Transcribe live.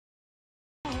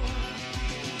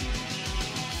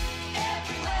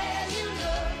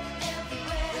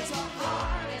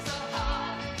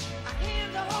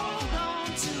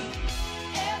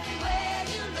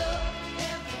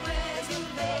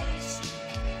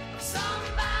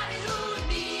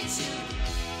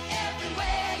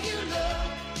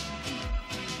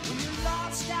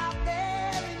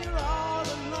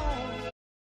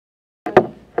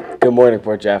Good morning,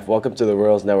 Port Jeff. Welcome to the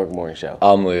Royals Network Morning Show.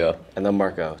 I'm Leo. And I'm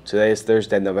Marco. Today is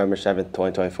Thursday, November 7th,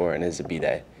 2024, and it is a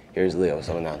B-Day. Here's Leo with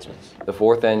some announcements. The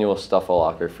 4th annual Stuff a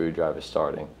Locker food drive is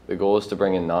starting. The goal is to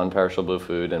bring in non-perishable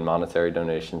food and monetary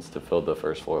donations to fill the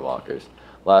first floor lockers.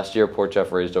 Last year, Port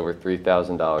Jeff raised over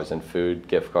 $3,000 in food,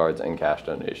 gift cards, and cash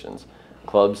donations.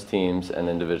 Clubs, teams, and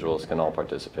individuals can all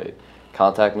participate.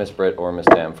 Contact Miss Britt or Miss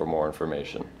Tam for more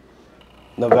information.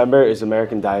 November is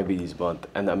American Diabetes Month,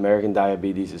 and the American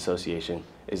Diabetes Association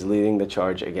is leading the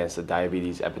charge against the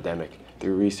diabetes epidemic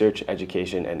through research,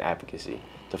 education, and advocacy.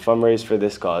 To fundraise for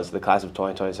this cause, the class of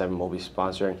 2027 will be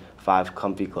sponsoring 5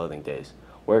 Comfy Clothing Days.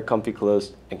 Wear comfy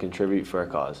clothes and contribute for a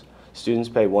cause. Students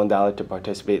pay $1 to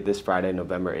participate this Friday,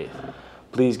 November 8th.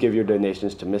 Please give your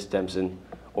donations to Miss Dempson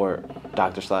or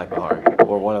Dr. Slack-Mahar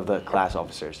or one of the class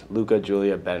officers, Luca,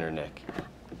 Julia, Ben, or Nick.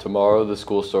 Tomorrow, the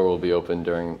school store will be open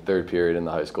during third period in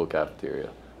the high school cafeteria.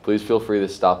 Please feel free to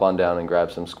stop on down and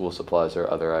grab some school supplies or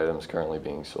other items currently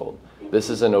being sold.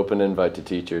 This is an open invite to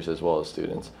teachers as well as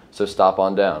students, so stop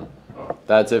on down.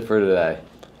 That's it for today.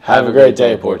 Have a great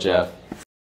day, Port Jeff.